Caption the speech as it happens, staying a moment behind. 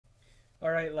All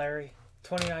right, Larry.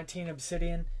 2019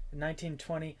 Obsidian and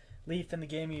 1920 Leaf in the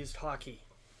game used hockey.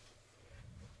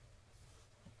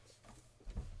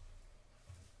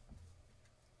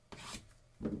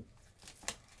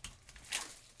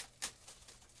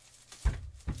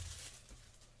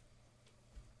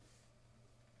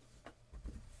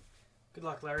 Good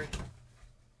luck, Larry.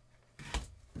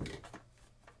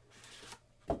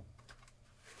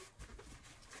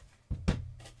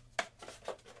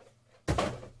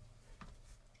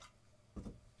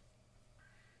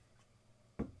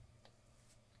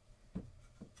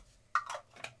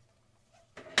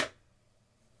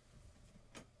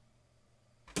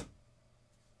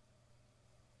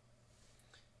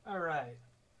 All right.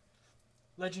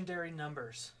 Legendary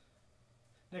numbers.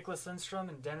 Nicholas Lindstrom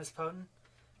and Dennis Poten,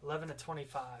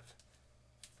 11/25.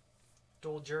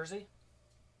 Dual jersey.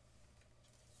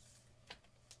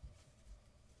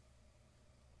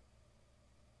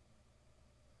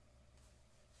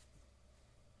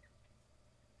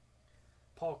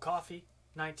 Paul Coffey,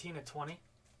 19/20.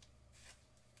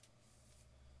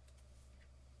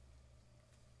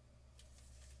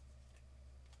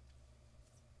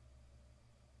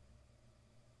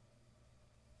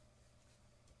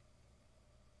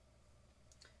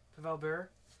 Pavel Bure,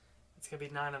 it's going to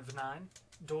be 9/9.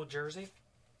 Dual jersey.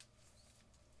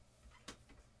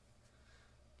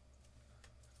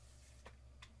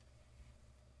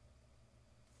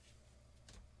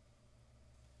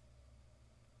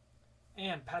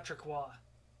 And Patrick Waugh,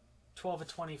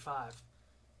 12/25.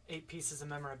 8 pieces of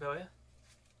memorabilia.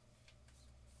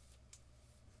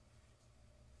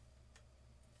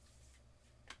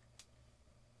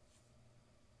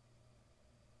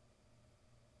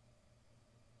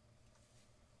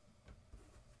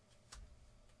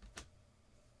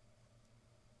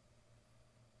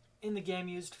 In the game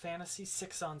used fantasy,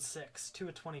 6-on-6,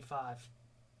 2/25.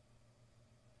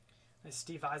 There's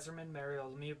Steve Yzerman, Mario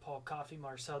Lemieux, Paul Coffey,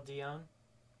 Marcel Dion,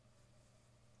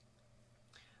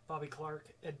 Bobby Clark,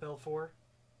 Ed Belfour,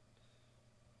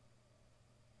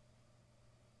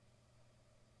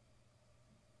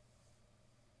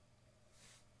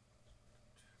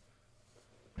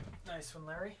 nice one,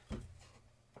 Larry.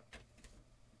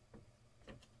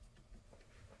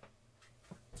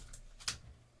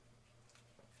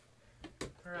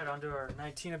 All right, on to our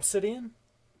 19 Obsidian.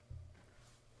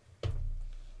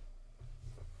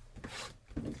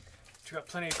 We got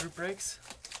plenty of group breaks.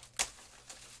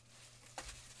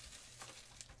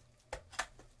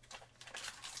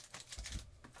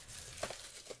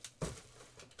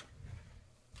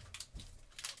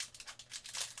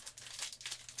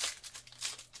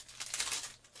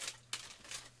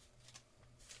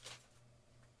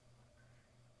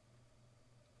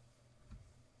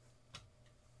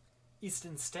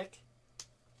 Easton Stick,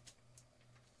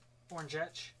 Orange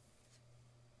Etch.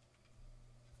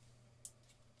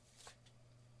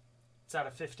 It's out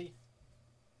of 50.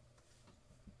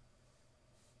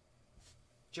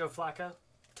 Joe Flacco,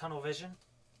 Tunnel Vision.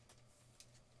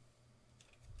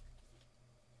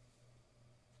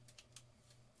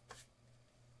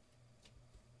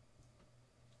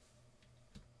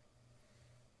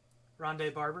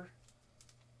 Rondé Barber,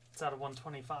 it's out of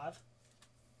 125.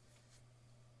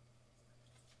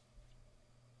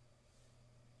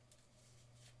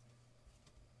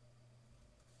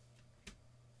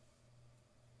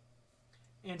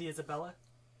 Andy Isabella,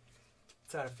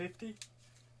 it's out of 50.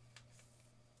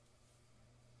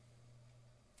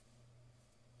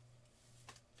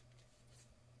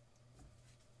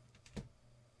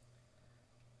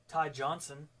 Ty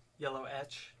Johnson, Yellow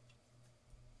Etch.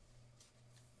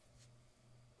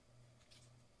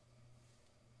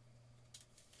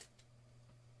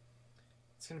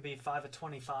 It's going to be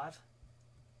 5/25.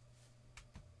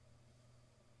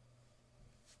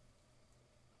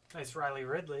 Nice Riley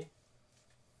Ridley.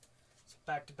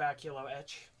 Back-to-back Yellow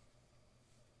Etch.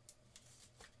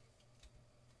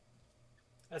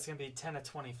 That's going to be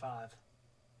 10/25.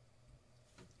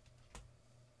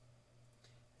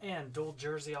 And dual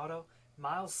jersey auto,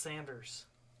 Miles Sanders.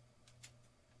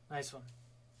 Nice one.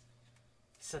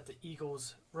 Set the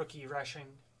Eagles rookie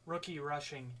rushing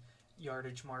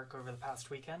yardage mark over the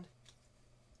past weekend.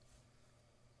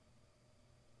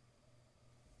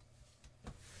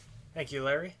 Thank you,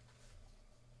 Larry.